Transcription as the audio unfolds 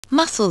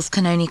Muscles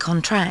can only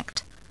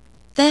contract.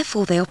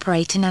 Therefore they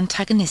operate in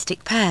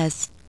antagonistic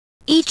pairs.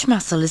 Each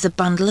muscle is a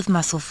bundle of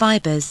muscle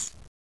fibres.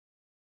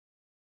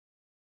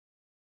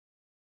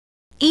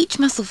 Each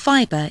muscle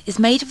fibre is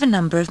made of a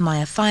number of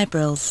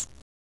myofibrils.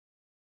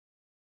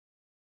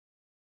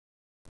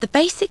 The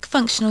basic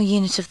functional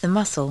unit of the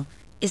muscle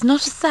is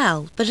not a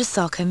cell but a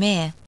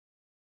sarcomere.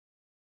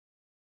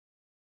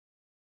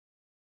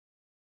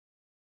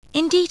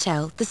 In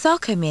detail, the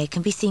sarcomere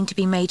can be seen to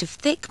be made of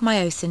thick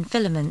myosin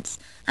filaments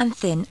and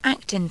thin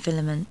actin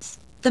filaments.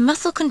 The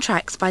muscle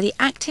contracts by the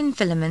actin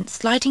filaments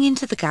sliding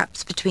into the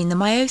gaps between the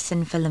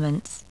myosin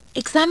filaments.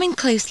 Examined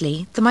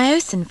closely, the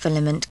myosin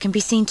filament can be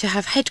seen to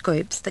have head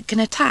groups that can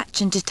attach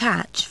and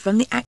detach from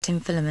the actin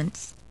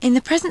filaments. In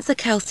the presence of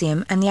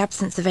calcium and the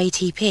absence of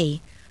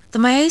ATP, the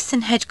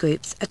myosin head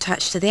groups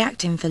attach to the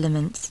actin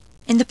filaments.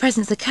 In the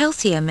presence of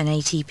calcium and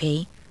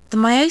ATP, the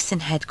myosin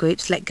head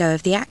groups let go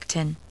of the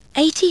actin.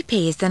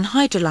 ATP is then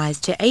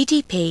hydrolyzed to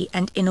ADP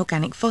and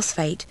inorganic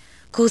phosphate,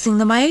 causing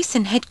the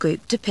myosin head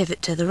group to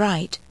pivot to the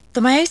right.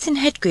 The myosin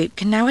head group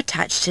can now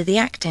attach to the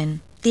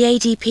actin. The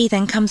ADP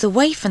then comes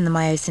away from the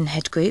myosin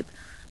head group,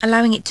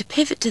 allowing it to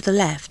pivot to the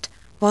left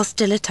while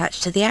still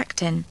attached to the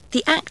actin.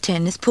 The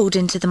actin is pulled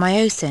into the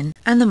myosin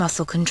and the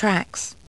muscle contracts.